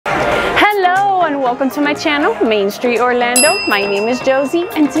welcome to my channel, Main Street Orlando. My name is Josie,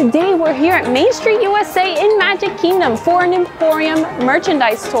 and today we're here at Main Street USA in Magic Kingdom for an Emporium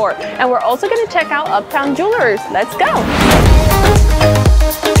merchandise tour. And we're also going to check out Uptown Jewelers. Let's go!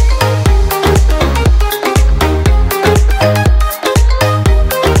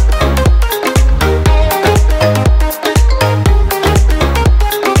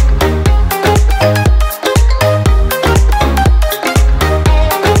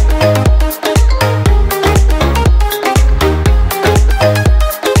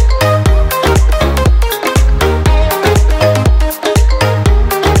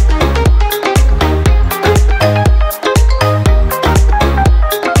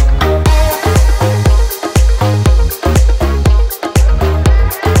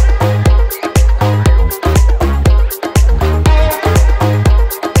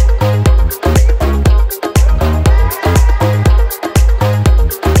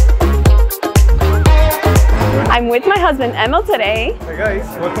 I'm with my husband Emil today. Hey guys,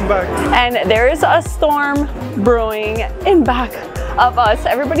 welcome back. And there is a storm brewing in back of us.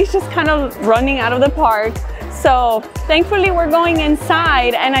 Everybody's just kind of running out of the park. So thankfully we're going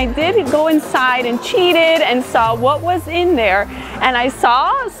inside, and I did go inside and cheated and saw what was in there. And I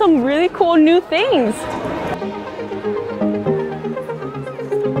saw some really cool new things.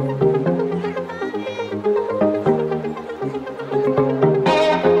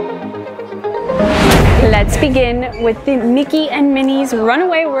 Let's begin with the Mickey and Minnie's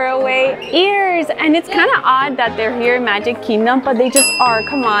Runaway Railway ears. And it's kind of odd that they're here in Magic Kingdom, but they just are.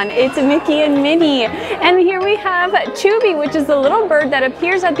 Come on, it's Mickey and Minnie. And here we have Chubby, which is the little bird that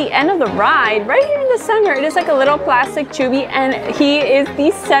appears at the end of the ride, right here in the center. It is like a little plastic Chubby, and he is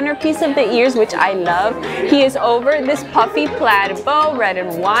the centerpiece of the ears, which I love. He is over this puffy plaid bow, red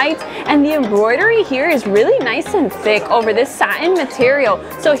and white, and the embroidery here is really nice and thick over this satin material.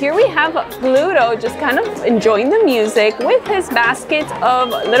 So here we have Pluto just kind of enjoying the music with his basket of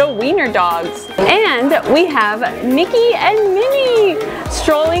little wiener dogs. And we have Mickey and Minnie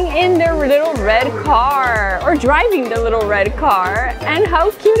strolling in their little red car, or driving the little red car. And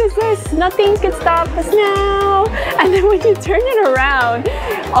how cute is this? Nothing can stop us now. And then when you turn it around,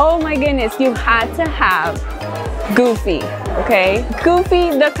 oh my goodness, you had to have Goofy, okay?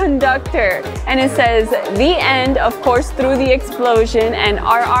 Goofy the conductor. And it says, the end, of course, through the explosion, and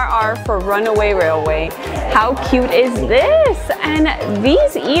RRR for Runaway Railway. How cute is this? And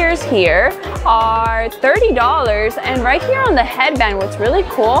these ears here are $30. And right here on the headband, what's really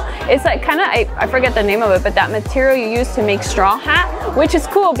cool is like kind of, I forget the name of it, but that material you use to make straw hat, which is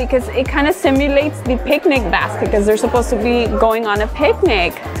cool because it kind of simulates the picnic basket because they're supposed to be going on a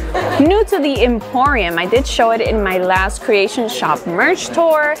picnic. New to the Emporium, I did show it in my last Creation Shop merch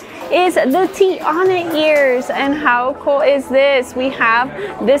tour, is the Tiana ears. And how cool is this? We have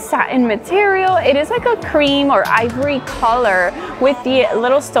this satin material. It is like a cream or ivory color with the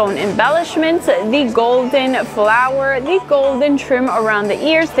little stone embellishments, the golden flower, the golden trim around the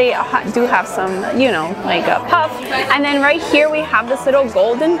ears. They do have some, you know, like a puff. And then right here we have this little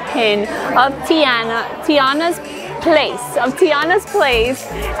golden pin of Tiana's place,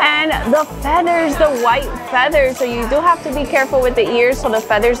 and the feathers, the white feathers. So you do have to be careful with the ears so the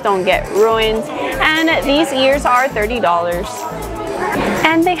feathers don't get ruined. And these ears are $30.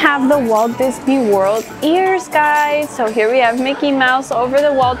 And they have the Walt Disney World ears, guys. So here we have Mickey Mouse over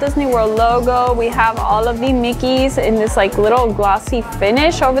the Walt Disney World logo. We have all of the Mickeys in this like little glossy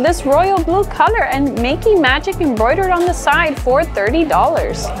finish over this royal blue color, and Mickey Magic embroidered on the side for $30.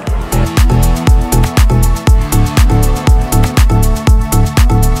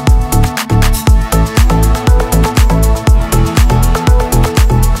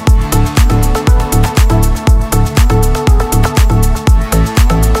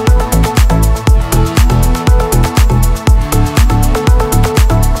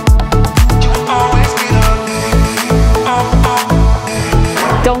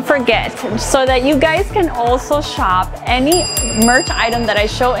 So that you guys can also shop any merch item that I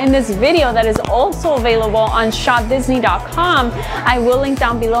show in this video that is also available on shopdisney.com. I will link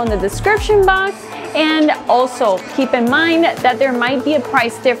down below in the description box. And also keep in mind that there might be a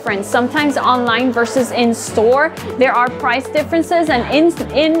price difference. Sometimes online versus in store, there are price differences, and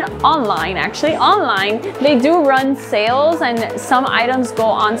online, they do run sales and some items go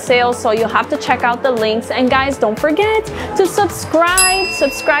on sale. So you'll have to check out the links. And guys, don't forget to subscribe,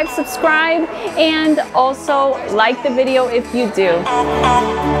 and also like the video if you do.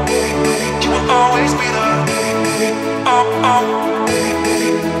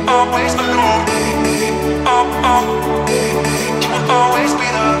 Always alone. You will always be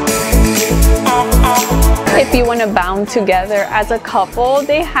the If you want to bound together as a couple,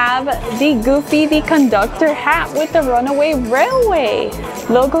 they have the Goofy the Conductor hat with the Runaway Railway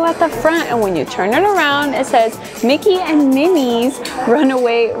logo at the front, and when you turn it around, it says Mickey and Minnie's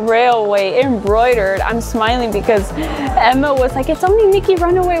Runaway Railway embroidered. I'm smiling because Emma was like, it's only Mickey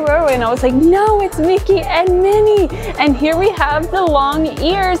Runaway Railway, and I was like, no, it's Mickey and Minnie. And here we have the long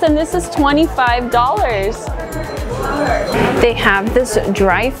ears, and this is $25. They have this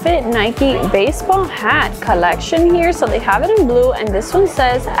dry fit Nike baseball hat collection here. So they have it in blue, and this one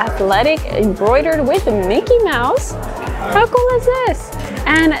says athletic embroidered with Mickey Mouse. How cool is this?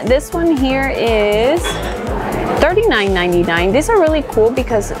 And this one here is $39.99. These are really cool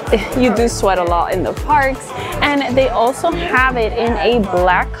because you do sweat a lot in the parks. And they also have it in a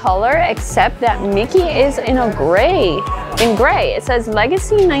black color, except that Mickey is in a gray. In gray, it says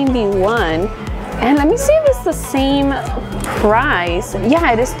Legacy 91. And let me see if it's the same price.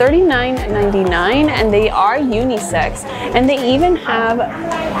 Yeah, it is $39.99, and they are unisex. And they even have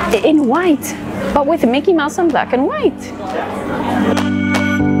it in white, but with Mickey Mouse on black and white.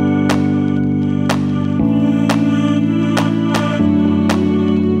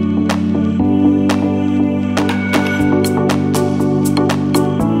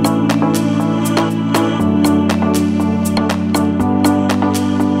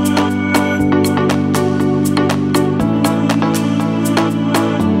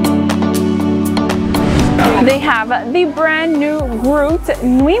 They have the brand new Groot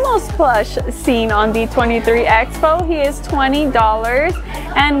Nuimos plush seen on D23 Expo. He is $20.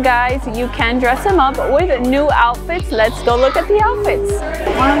 And guys, you can dress him up with new outfits. Let's go look at the outfits.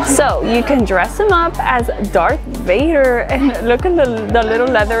 So you can dress him up as Darth Vader, and look at the little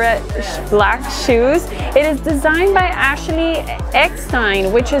leatherette black shoes. It is designed by Ashley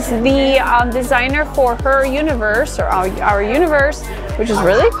Eckstein, which is the designer for her universe, or our universe, which is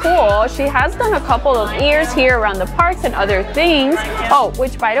really cool. She has done a couple of ears here around the parks and other things. Oh,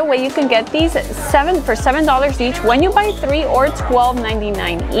 which by the way, you can get these for $7 each when you buy 3 or $12.99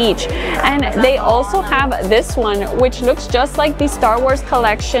 each. And they also have this one, which looks just like the Star Wars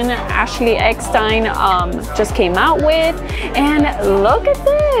collection Ashley Eckstein just came out with. And look at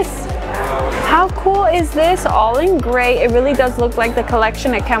this. How cool is this? All in gray. It really does look like the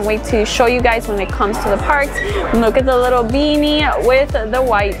collection. I can't wait to show you guys when it comes to the parks. Look at the little beanie with the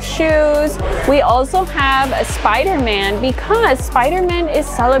white shoes. We also have a Spider-Man, because Spider-Man is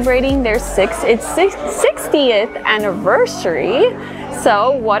celebrating their 60th anniversary.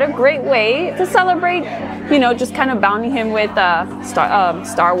 So what a great way to celebrate, you know, just kind of bounding him with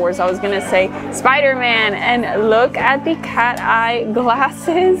Star Wars, I was gonna say Spider-Man. And look at the cat eye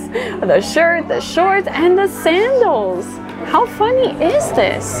glasses, the shirt, the shorts, and the sandals. How funny is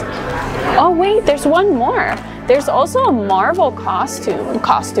this? Oh wait, there's one more. There's also a Marvel outfit,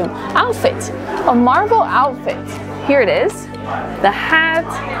 a Marvel outfit. Here it is. The hat,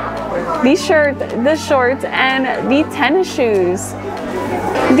 the shirt, the shorts, and the tennis shoes.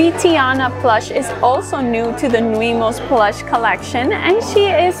 The Tiana plush is also new to the Nuimos plush collection, and she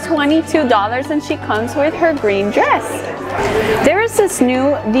is $22, and she comes with her green dress. There is this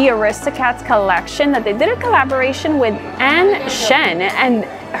new The Aristocats collection that they did a collaboration with Anne Shen, and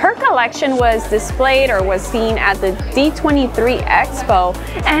her collection was displayed or was seen at the D23 Expo,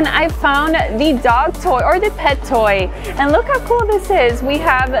 and I found the dog toy, or the pet toy, and look how cool this is. We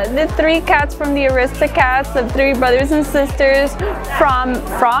have the 3 cats from the Aristocats, the 3 brothers and sisters from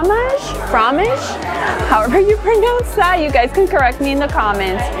Fromage, however you pronounce that. You guys can correct me in the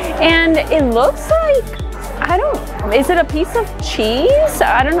comments. And it looks like, is it a piece of cheese?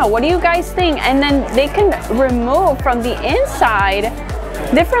 I don't know. What do you guys think? And then they can remove from the inside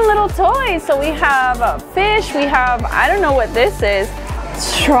different little toys. So we have a fish, we have, I don't know what this is,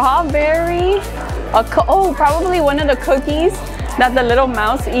 strawberry, probably one of the cookies that the little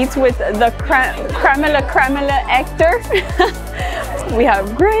mouse eats with the cremella Hector. We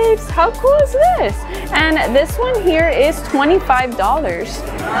have grapes. How cool is this? And this one here is $25.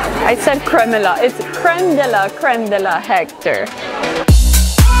 I said cremella. It's creme de la Hector.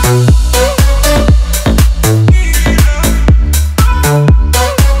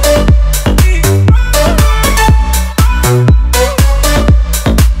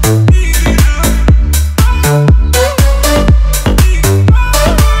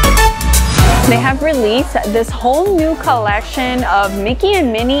 Released this whole new collection of Mickey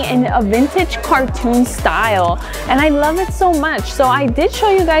and Minnie in a vintage cartoon style, and I love it so much. So I did show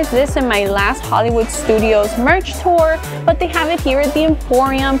you guys this in my last Hollywood Studios merch tour, but they have it here at the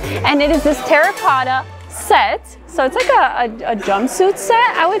Emporium, and it is this terracotta set. So it's like a jumpsuit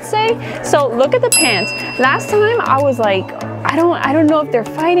set, I would say. So look at the pants. Last time I was like, I don't know if they're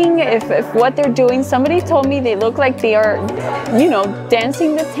fighting, if what they're doing. Somebody told me they look like they are, you know,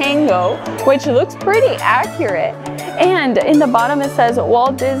 dancing the tango, which looks pretty accurate. And in the bottom it says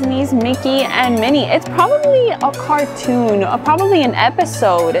Walt Disney's Mickey and Minnie. It's probably a cartoon, probably an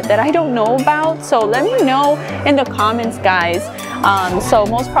episode that I don't know about. So let me know in the comments, guys. So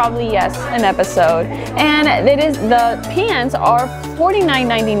most probably yes, an episode. And the pants are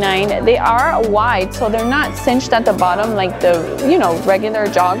 $49.99. They are wide, so they're not cinched at the bottom like the, you know, regular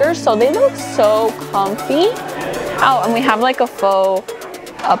joggers. So they look so comfy. Oh, and we have like a faux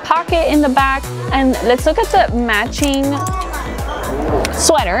pocket in the back. And let's look at the matching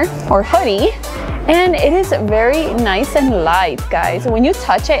sweater or hoodie. And it is very nice and light, guys. When you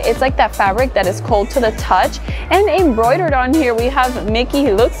touch it, it's like that fabric that is cold to the touch. And embroidered on here, we have Mickey,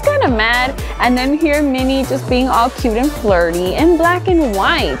 who looks kind of mad. And then here, Minnie just being all cute and flirty in black and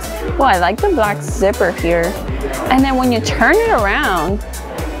white. Well, I like the black zipper here. And then when you turn it around,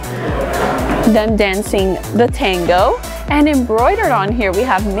 them dancing the tango. And embroidered on here, we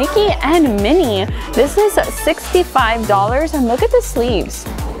have Mickey and Minnie. This is $65, and look at the sleeves.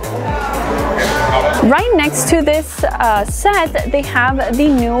 Right next to this set, they have the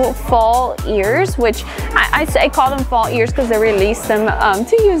new fall ears, which I call them fall ears because they released them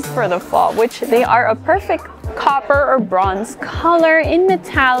to use for the fall, which they are a perfect copper or bronze color in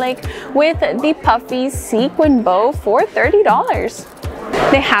metallic with the puffy sequin bow for $30.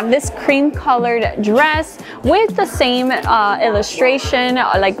 They have this cream colored dress with the same illustration,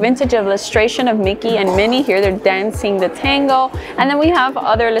 like vintage illustration of Mickey and Minnie. Here they're dancing the tango. And then we have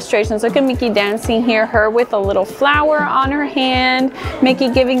other illustrations. Look at Mickey dancing here, her with a little flower on her hand, Mickey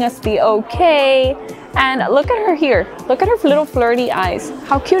giving us the okay. And look at her here. Look at her little flirty eyes.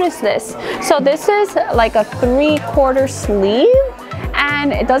 How cute is this? So this is like a 3/4 sleeve,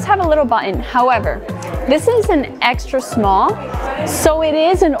 and it does have a little button. However, this is an extra small, so it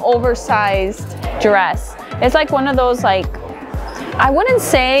is an oversized dress. It's like one of those, like, I wouldn't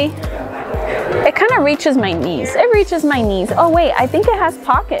say, it kind of reaches my knees. It reaches my knees. Oh wait, I think it has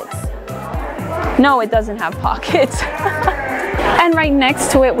pockets. No, it doesn't have pockets. And right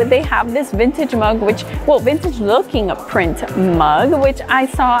next to it, they have this vintage mug, which, well, vintage looking print mug, which I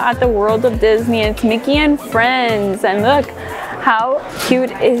saw at the World of Disney. It's Mickey and Friends, and look, how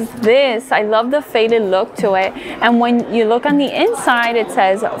cute is this? I love the faded look to it. And when you look on the inside, it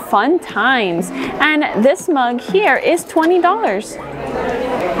says Fun Times. And this mug here is $20.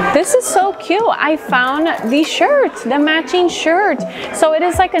 This is so cute. I found the shirt, the matching shirt. So it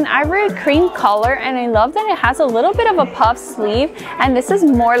is like an ivory cream color, and I love that it has a little bit of a puff sleeve, and this is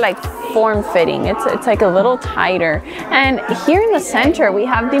more like form-fitting. It's like a little tighter. And here in the center, we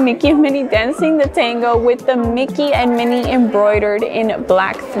have the Mickey and Minnie dancing the tango with the Mickey and Minnie embroidered in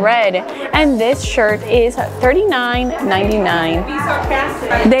black thread. And this shirt is $39.99.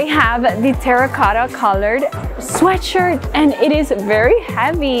 They have the terracotta colored sweatshirt, and it is very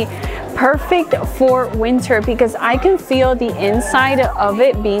heavy, perfect for winter because I can feel the inside of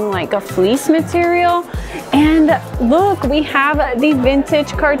it being like a fleece material. And look, we have the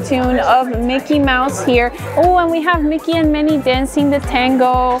vintage cartoon of Mickey Mouse here. Oh, and we have Mickey and Minnie dancing the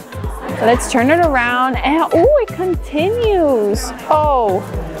tango. Let's turn it around, and oh, it continues. Oh,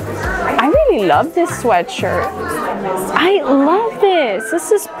 I really love this sweatshirt. I love this.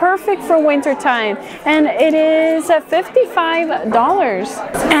 This is perfect for winter time, and it is $55.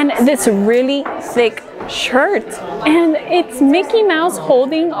 And this really thick shirt, and it's Mickey Mouse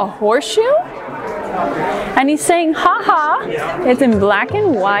holding a horseshoe, and he's saying haha. It's in black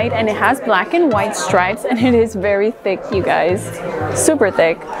and white, and it has black and white stripes, and it is very thick, you guys, super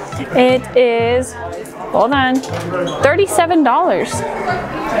thick. It is, hold on, $37.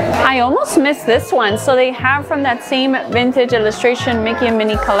 I almost missed this one. So they have, from that same vintage illustration Mickey and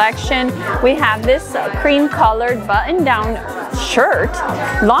Minnie collection, we have this cream colored button down shirt,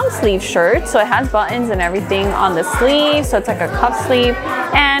 long sleeve shirt. So it has buttons and everything on the sleeve. So it's like a cuff sleeve.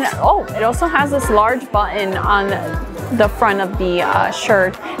 And oh, it also has this large button on the front of the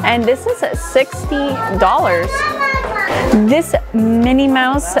shirt. And this is $60. This Minnie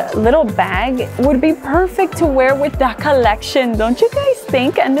Mouse little bag would be perfect to wear with that collection, don't you guys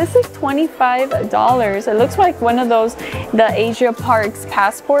think? And this is $25. It looks like one of those, the Asia Parks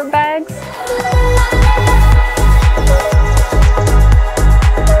passport bags.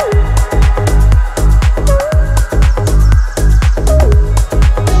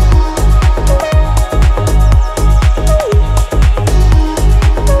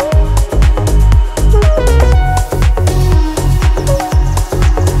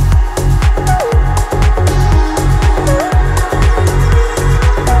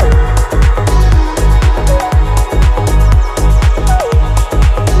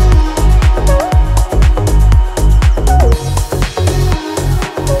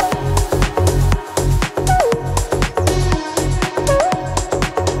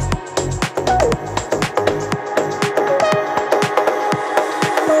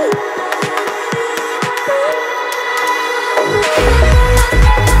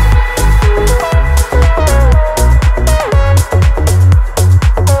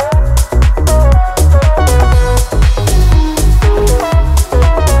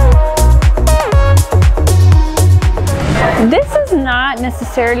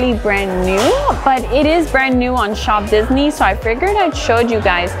 necessarily brand new, but it is brand new on Shop Disney, so I figured I'd show you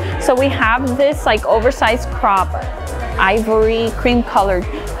guys. So we have this like oversized crop, ivory cream colored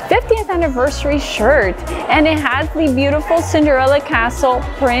 50th anniversary shirt, and it has the beautiful Cinderella Castle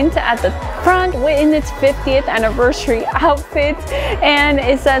print at the front in its 50th anniversary outfit, and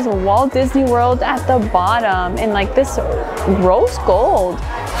it says Walt Disney World at the bottom in like this rose gold,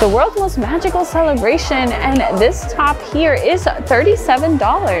 the world's most magical celebration, and this top here is $37.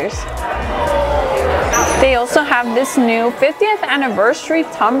 They also have this new 50th anniversary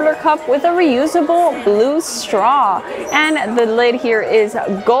tumbler cup with a reusable blue straw, and the lid here is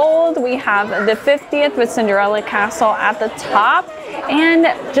gold. We have the 50th with Cinderella Castle at the top, and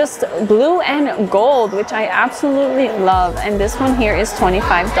just blue and gold, which I absolutely love, and this one here is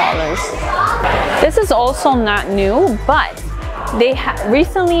 $25. This is also not new, but they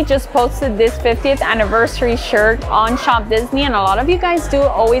recently just posted this 50th anniversary shirt on Shop Disney, and a lot of you guys do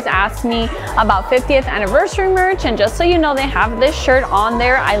always ask me about 50th anniversary merch, and just so you know, they have this shirt on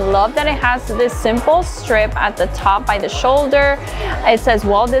there. I love that it has this simple strip at the top by the shoulder. It says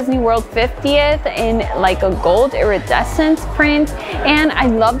Walt Disney World 50th in like a gold iridescent print, and I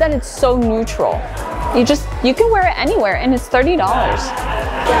love that it's so neutral. You can wear it anywhere, and it's $30.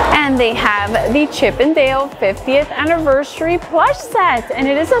 And they have the Chip and Dale 50th anniversary plush set, and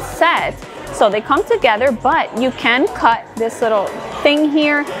it is a set, so they come together, but you can cut this little thing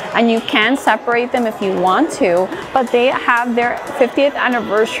here and you can separate them if you want to, but they have their 50th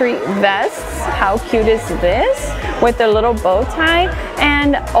anniversary vests. How cute is this, with their little bow tie?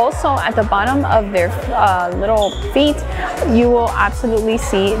 And also at the bottom of their little feet, you will absolutely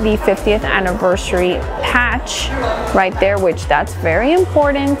see the 50th anniversary patch right there, which that's very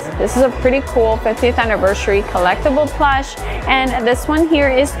important. This is a pretty cool 50th anniversary collectible plush, and this one here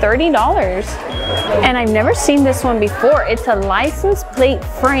is $30. And I've never seen this one before. It's a license plate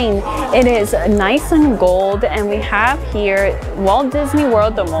frame. It is nice and gold, and we have here Walt Disney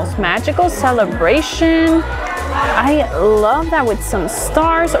World, the most magical celebration. I love that with some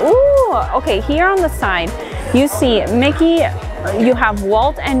stars. Ooh, okay, here on the side you see Mickey. You have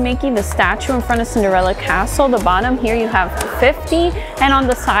Walt and Mickey, the statue in front of Cinderella Castle. The bottom here you have 50, and on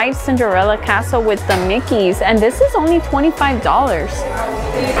the side Cinderella Castle with the Mickeys, and this is only $25.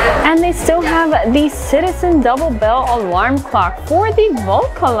 And they still have the Citizen Double Bell alarm clock for the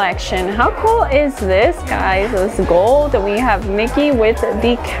Vault collection. How cool is this, guys? It's gold, and we have Mickey with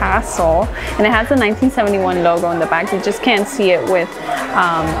the castle, and it has the 1971 logo in the back. You just can't see it with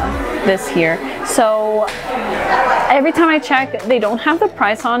this here. So every time I check, they don't have the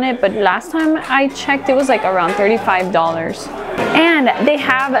price on it, but last time I checked it was like around $35. And they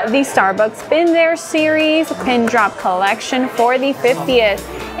have the Starbucks Pin There series pin drop collection for the 50th,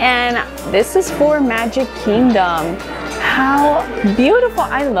 and this is for Magic Kingdom. How beautiful.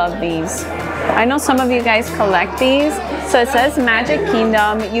 I love these. I know some of you guys collect these. So it says Magic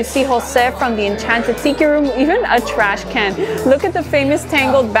Kingdom. You see Jose from the Enchanted Tiki Room, even a trash can. Look at the famous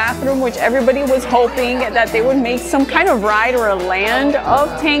Tangled bathroom, which everybody was hoping that they would make some kind of ride or a land of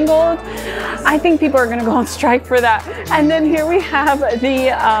Tangled. I think people are gonna go on strike for that. And then here we have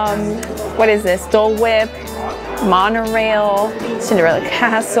the, what is this? Dole Whip, monorail, Cinderella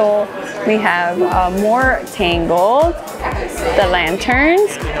Castle. We have more Tangled, the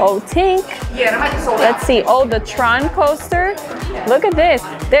lanterns, oh Tink. Let's see, oh, the Tron coaster. Look at this.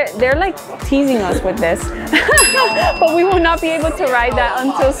 They're like teasing us with this. But we will not be able to ride that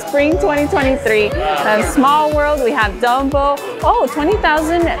until spring 2023. Small World, we have Dumbo. Oh,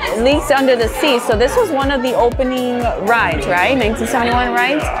 20,000 Leagues Under the Sea. So this was one of the opening rides, right? 1971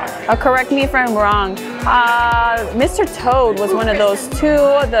 rides? Correct me if I'm wrong. Mr. Toad was one of those too.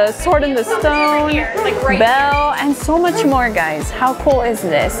 The Sword in the Stone, Belle, and so much more, guys. How cool is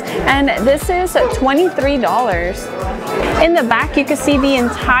this? And this is $23. In the back, you can see the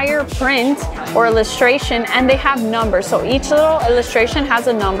entire print or illustration, and they have numbers. So each little illustration has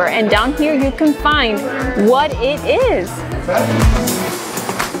a number, and down here you can find what it is.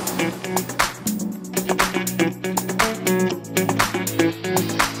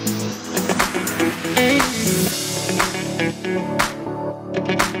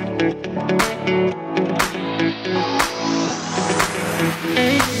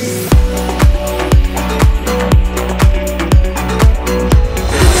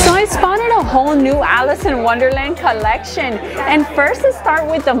 Alice in Wonderland collection, and first let's start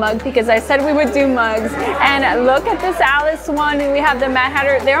with the mug, because I said we would do mugs. And look at this Alice one, and we have the Mad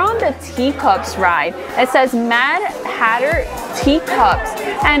Hatter. They're on the teacups ride. It says Mad Hatter teacups,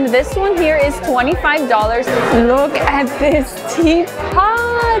 and this one here is $25. Look at this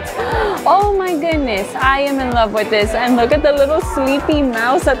teapot. Oh my goodness, I am in love with this. And look at the little sleepy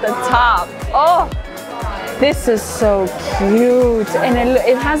mouse at the top. Oh, this is so cute. And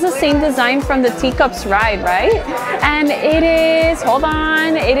it has the same design from the teacups ride, right? And it is, hold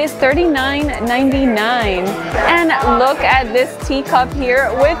on, it is $39.99. And look at this teacup here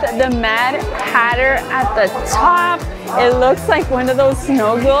with the Mad Hatter at the top. It looks like one of those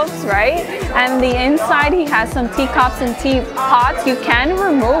snow globes, right? And the inside, he has some teacups and teapots. You can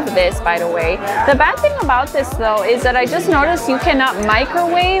remove this, by the way. The bad thing about this, though, is that I just noticed you cannot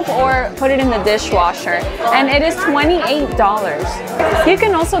microwave or put it in the dishwasher. And it is $28. You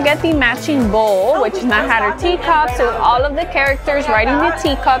can also get the matching bowl, which is Mad Hatter teacups with all of the characters riding the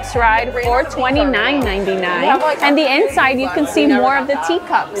teacups ride for $29.99. And the inside, you can see more of the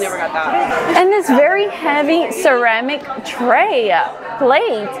teacups. And this very heavy ceramic tray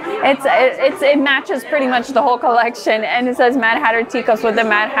plate, it matches pretty much the whole collection, and it says Mad Hatter teacups with the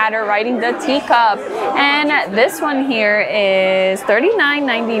Mad Hatter riding the teacup. And this one here is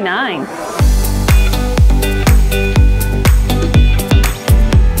 $39.99.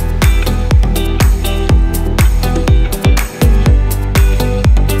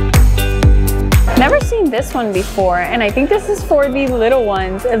 Never seen this one before, and I think this is for the little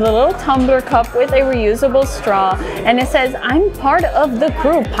ones. It's a little tumbler cup with a reusable straw, and it says, I'm part of the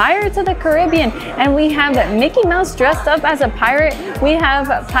crew, Pirates of the Caribbean. And we have Mickey Mouse dressed up as a pirate. We have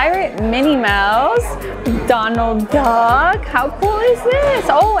Pirate Minnie Mouse, Donald Duck. How cool is this?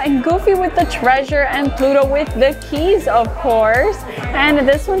 Oh, and Goofy with the treasure, and Pluto with the keys, of course. And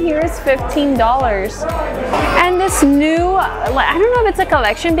this one here is $15. And this new, I don't know if it's a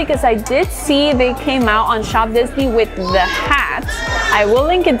collection, because I did see they came out on Shop Disney with the hats. I will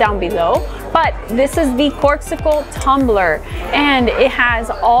link it down below. But this is the Corksicle tumbler, and it has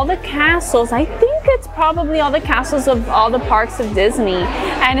all the castles. I think it's probably all the castles of all the parks of Disney.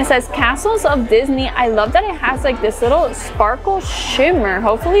 And it says Castles of Disney. I love that it has like this little sparkle shimmer.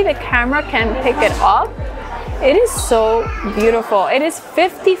 Hopefully the camera can pick it up. It is so beautiful. It is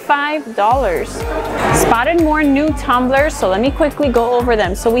 $55. Spotted more new tumblers, so let me quickly go over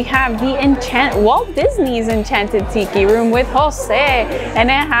them. So we have the Walt Disney's Enchanted Tiki Room with Jose,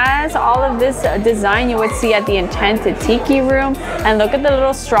 and it has all of this design you would see at the Enchanted Tiki Room. And look at the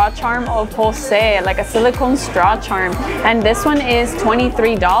little straw charm of Jose, like a silicone straw charm. And this one is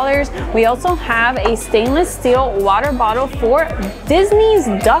 $23. We also have a stainless steel water bottle for Disney's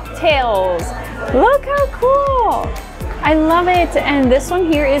DuckTales. Look how cool! I love it. And this one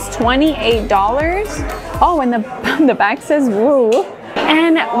here is $28. Oh, and the back says woo.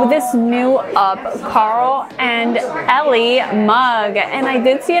 And with this new Carl and Ellie mug, and I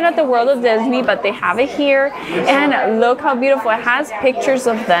did see it at the World of Disney, but they have it here. And look how beautiful. It has pictures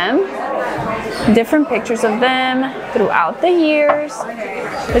of them, different pictures of them throughout the years.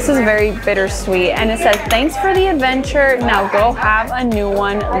 This is very bittersweet, and it says, thanks for the adventure, now go have a new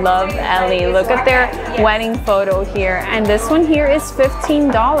one, love Ellie. Look at their wedding photo here, and this one here is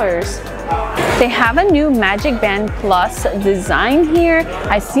 $15. They have a new Magic Band Plus design here.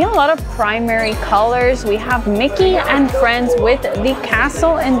 I see a lot of primary colors. We have Mickey and Friends with the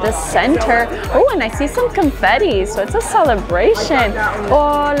castle in the center. Oh, and I see some confetti, so it's a celebration.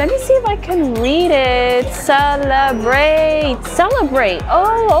 Oh, let me see if I can read it. Celebrate, celebrate.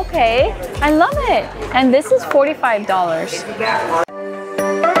 Oh, okay. I love it. And this is $45.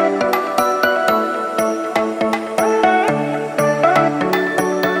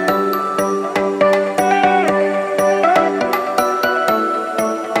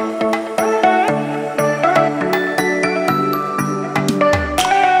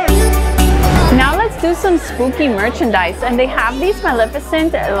 Some spooky merchandise, and they have these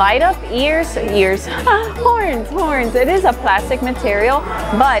Maleficent light up horns. It is a plastic material,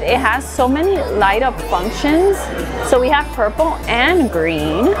 but it has so many light up functions. So we have purple and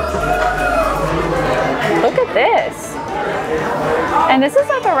green. Look at this. And this is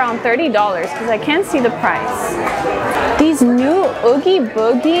like around $30 because I can't see the price. These new Oogie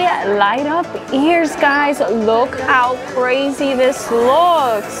Boogie light up ears, guys. Look how crazy this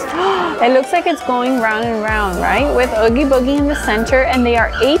looks. It looks like it's going round and round, right? With Oogie Boogie in the center, and they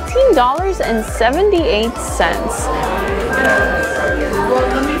are $18.78.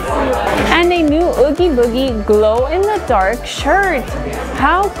 And a new Oogie Boogie glow in the dark shirt.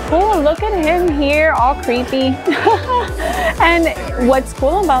 How cool, look at him here, all creepy. And what's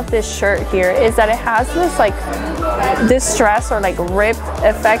cool about this shirt here is that it has this like distress or like ripped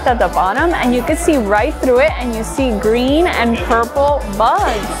effect at the bottom, and you can see right through it, and you see green and purple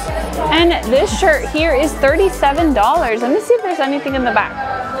bugs. And this shirt here is $37. Let me see if there's anything in the back.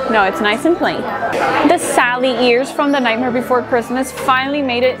 No, it's nice and plain. The Sally ears from The Nightmare Before Christmas finally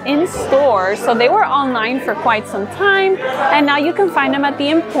made it in stores. So they were online for quite some time, and now you can find them at the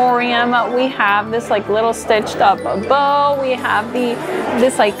Emporium. We have this like little stitched up bow. We have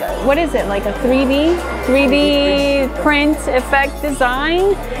this like, what is it, like a 3D print effect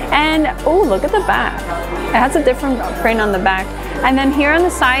design. And oh, look at the back. It has a different print on the back. And then here on the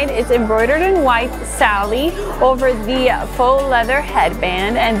side, it's embroidered in white Sally over the faux leather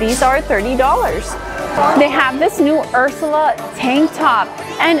headband, and these are $30. They have this new Ursula tank top,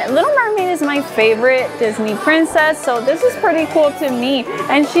 and Little Mermaid is my favorite Disney princess, so this is pretty cool to me.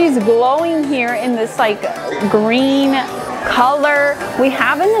 And she's glowing here in this like green color. We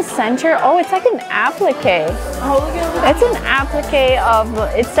have in the center, oh, it's like an applique. It's an applique of,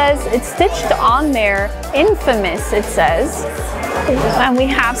 it says, it's stitched on there, infamous it says. And we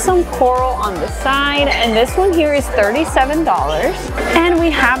have some coral on the side, and this one here is $37. And we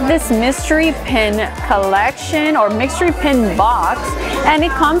have this mystery pin collection or mystery pin box, and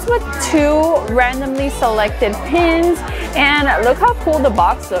it comes with 2 randomly selected pins. And look how cool the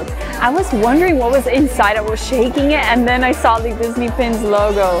box looks. I was wondering what was inside. I was shaking it, and then I saw the Disney Pins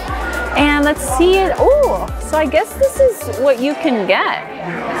logo. And let's see it. Oh, so I guess this is what you can get.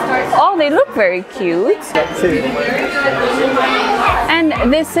 Oh, they look very cute. And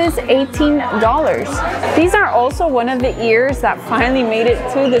this is $18. These are also one of the ears that finally made it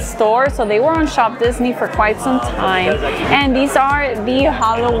to the store. So they were on Shop Disney for quite some time. And these are the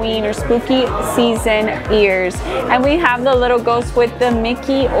Halloween or spooky season ears. And we have the little ghost with the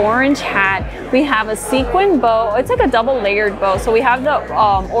Mickey orange hat. We have a sequin bow. It's like a double layered bow. So we have the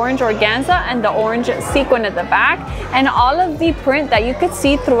orange organza and the orange sequin at the back, and all of the print that you could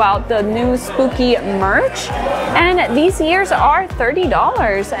see throughout the new spooky merch. And these ears are $30.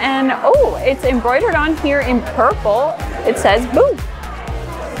 And oh, it's embroidered on here in purple. It says boo.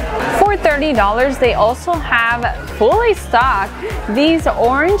 For $30, they also have fully stocked these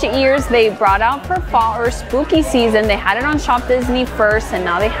orange ears they brought out for fall or spooky season. They had it on Shop Disney first, and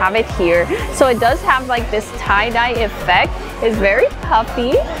now they have it here. So it does have like this tie-dye effect. It's very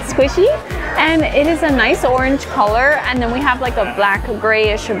puffy, squishy, and it is a nice orange color. And then we have like a black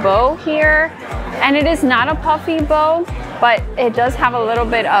grayish bow here, and it is not a puffy bow, but it does have a little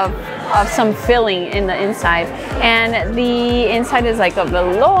bit of some filling in the inside, and the inside is like a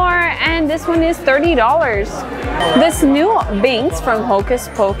velour, and this one is $30. This new Binks from Hocus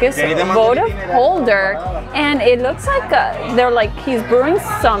Pocus votive holder, and it looks like they're like he's brewing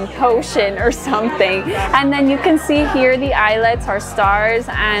some potion or something. And then you can see here the eyelets are stars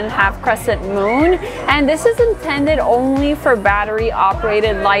and half crescent moon, and this is intended only for battery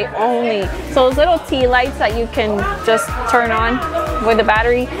operated light only. So those little tea lights that you can just turn on with a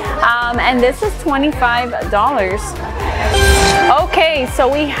battery, and this is $25. Okay, so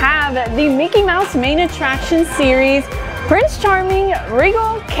we have the Mickey Mouse main attraction series, Prince Charming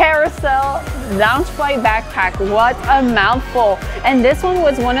Regal Carousel Loungefly backpack. What a mouthful. And this one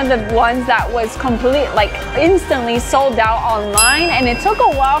was one of the ones that was like instantly sold out online, and it took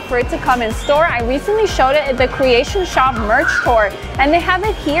a while for it to come in store. I recently showed it at the Creation Shop merch tour, and they have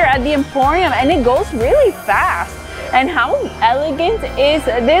it here at the Emporium, and it goes really fast. And how elegant is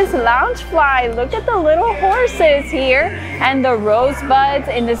this Loungefly? Look at the little horses here, and the rosebuds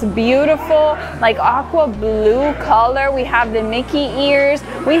in this beautiful like aqua blue color. We have the Mickey ears.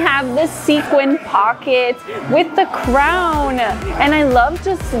 We have the sequin pocket with the crown. And I love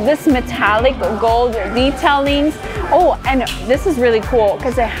just this metallic gold detailings. Oh, and this is really cool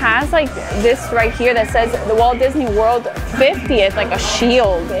because it has like this right here that says the Walt Disney World 50th, like a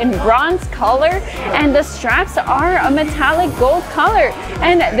shield in bronze color, and the straps are a metallic gold color.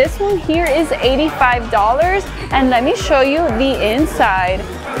 And this one here is $85. And let me show you the inside.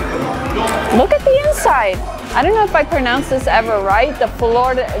 Look at the inside. I don't know if I pronounced this ever right, the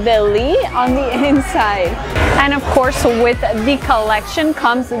fleur de lis on the inside. And of course, with the collection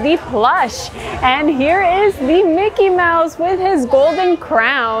comes the plush. And here is the Mickey Mouse with his golden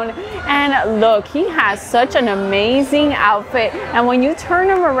crown. And look, he has such an amazing outfit. And when you turn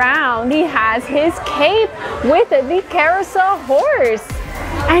him around, he has his cape with the carousel horse.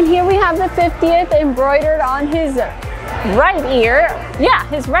 And here we have the 50th embroidered on his right ear. Yeah,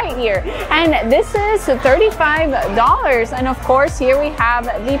 his right ear. And this is $35. And of course, here we have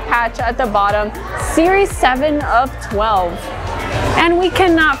the patch at the bottom, series 7 of 12. And we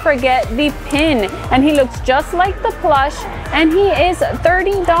cannot forget the pin, and he looks just like the plush, and he is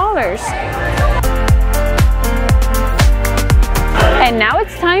 $30. And now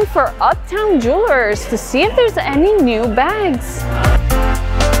it's time for Uptown Jewelers to see if there's any new bags.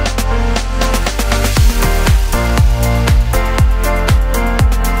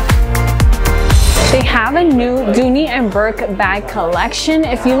 new Dooney and Burke bag collection.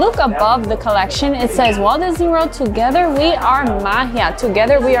 If you look above the collection, it says Walt Disney World, together we are magia,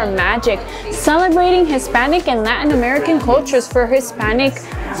 together we are magic, celebrating Hispanic and Latin American cultures for Hispanic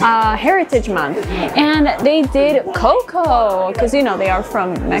Heritage Month. And they did Coco, because you know they are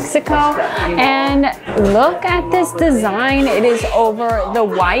from Mexico. And look at this design. It is over the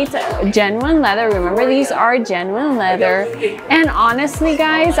white genuine leather. Remember, these are genuine leather. And honestly,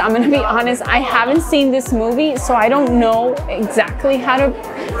 guys, I'm gonna be honest, I haven't seen this movie, so I don't know exactly how to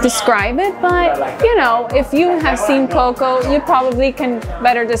describe it, but you know, if you have seen Coco, you probably can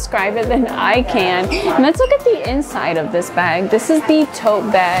better describe it than I can. And let's look at the inside of this bag. This is the tote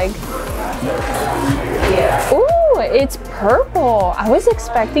bag. Ooh, it's purple. I was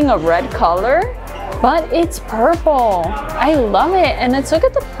expecting a red color, but it's purple. I love it. And let's look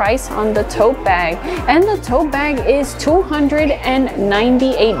at the price on the tote bag. And the tote bag is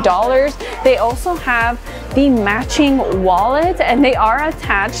 $298. They also have the matching wallet, and they are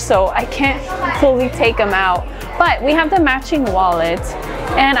attached, so I can't fully take them out. But we have the matching wallet,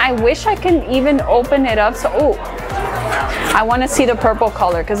 and I wish I can even open it up. So, oh, I want to see the purple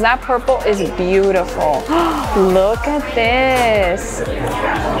color because that purple is beautiful. Look at this.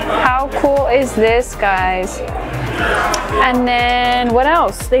 How cool is this, guys? And then what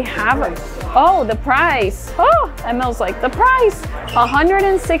else? They have, oh, the price. Oh, Emel's like, the price,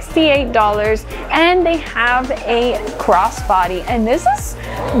 $168. And they have a crossbody. And this is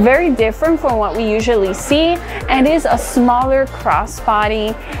very different from what we usually see. And it is a smaller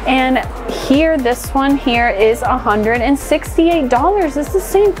crossbody. And here, this one here is $168. It's the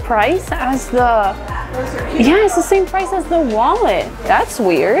same price as the, yeah, it's the same price as the wallet. That's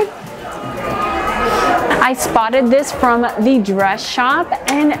weird. I spotted this from the dress shop,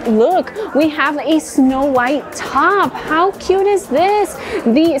 and look, we have a Snow White top. How cute is this?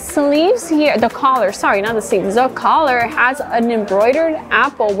 The sleeves here, the collar, sorry, not the sleeves, the collar has an embroidered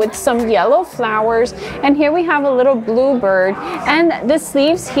apple with some yellow flowers, and here we have a little bluebird, and the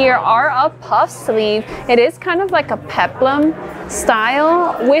sleeves here are a puff sleeve. It is kind of like a peplum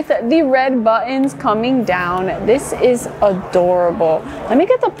style with the red buttons coming down. This is adorable. Let me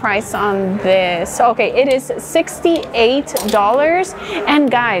get the price on this. Okay, it is $68.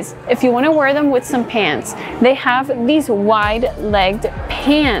 And guys, if you want to wear them with some pants, they have these wide-legged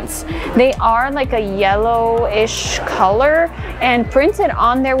pants. They are like a yellowish color, and printed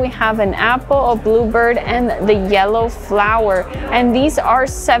on there we have an apple, a bluebird, and the yellow flower. And these are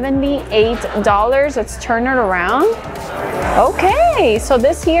 $78. Let's turn it around. Okay, so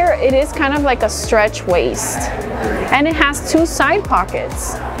this here, it is kind of like a stretch waist, and it has two side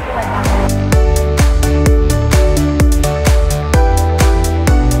pockets.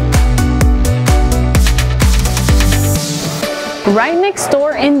 Right next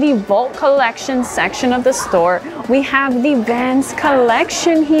door in the Vault Collection section of the store, we have the Vans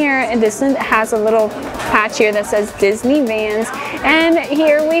collection here, and this has a little patch here that says Disney Vans, and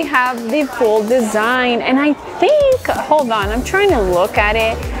here we have the full design. And I think, hold on, I'm trying to look at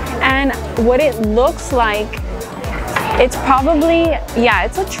it, and what it looks like, it's probably, yeah,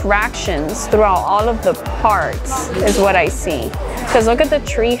 it's attractions throughout all of the parts is what I see. Because look at the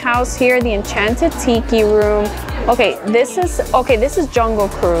tree house here, the Enchanted Tiki Room. Okay, this is Jungle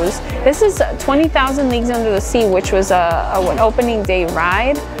Cruise. This is 20,000 Leagues Under the Sea, which was an opening day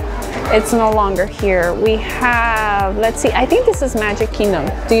ride. It's no longer here. We have, let's see, I think this is Magic Kingdom.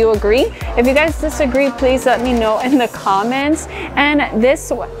 Do you agree? If you guys disagree, please let me know in the comments. And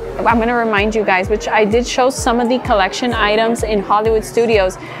this, I'm going to remind you guys, which I did show some of the collection items in Hollywood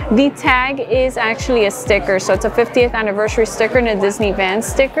Studios. The tag is actually a sticker, so it's a 50th anniversary sticker and a Disney Van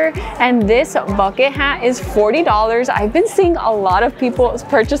sticker. And this bucket hat is $40. I've been seeing a lot of people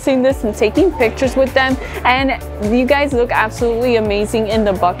purchasing this and taking pictures with them, and you guys look absolutely amazing in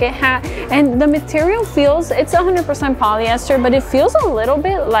the bucket hat. And the material feels, it's 100% polyester, but it feels a little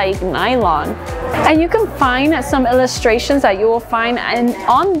bit like nylon. And you can find some illustrations that you will find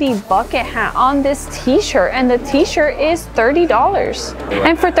on the bucket hat on this t-shirt, and the t-shirt is $30.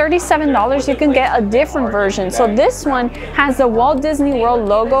 And for $37 you can get a different version. So this one has the Walt Disney World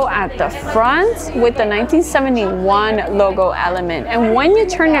logo at the front with the 1971 logo element, and when you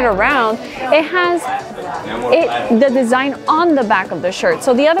turn it around, it has the design on the back of the shirt.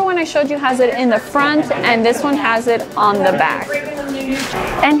 So the other one I showed you has it in the front, and this one has it on the back.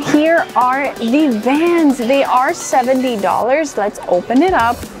 And here are the Vans. They are $70. Let's open it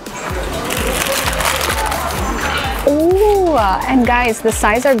up. Ooh, and guys, the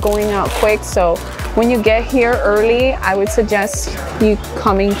size are going out quick, so when you get here early, I would suggest you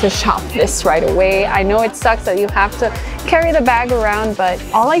coming to shop this right away. I know it sucks that you have to carry the bag around, but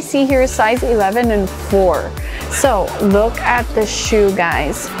all I see here is size 11 and 4. So look at the shoe,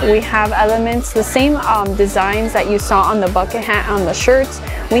 guys. We have elements, the same designs that you saw on the bucket hat on the shirts.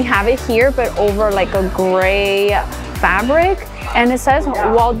 We have it here, but over like a gray fabric. And it says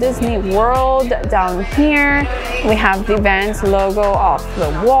Walt Disney World down here. We have the Vans logo off the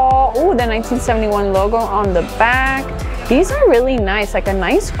wall. Ooh, the 1971 logo on the back. These are really nice, like a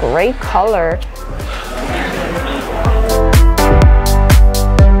nice gray color.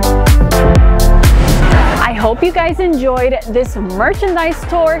 I hope you guys enjoyed this merchandise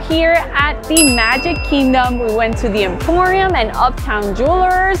tour here at the Magic Kingdom. We went to the Emporium and Uptown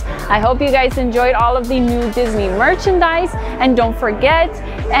Jewelers. I hope you guys enjoyed all of the new Disney merchandise. And don't forget,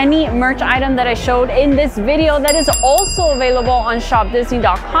 any merch item that I showed in this video that is also available on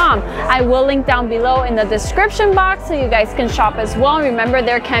shopdisney.com. I will link down below in the description box so you guys can shop as well. Remember,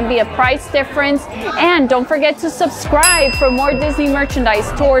 there can be a price difference. And don't forget to subscribe for more Disney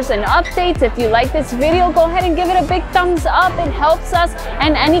merchandise tours and updates. If you like this video, go ahead and give it a big thumbs up. It helps us.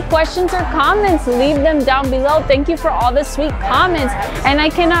 And any questions or comments, leave them down below. Thank you for all the sweet comments. And I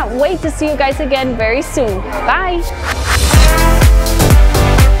cannot wait to see you guys again very soon. Bye.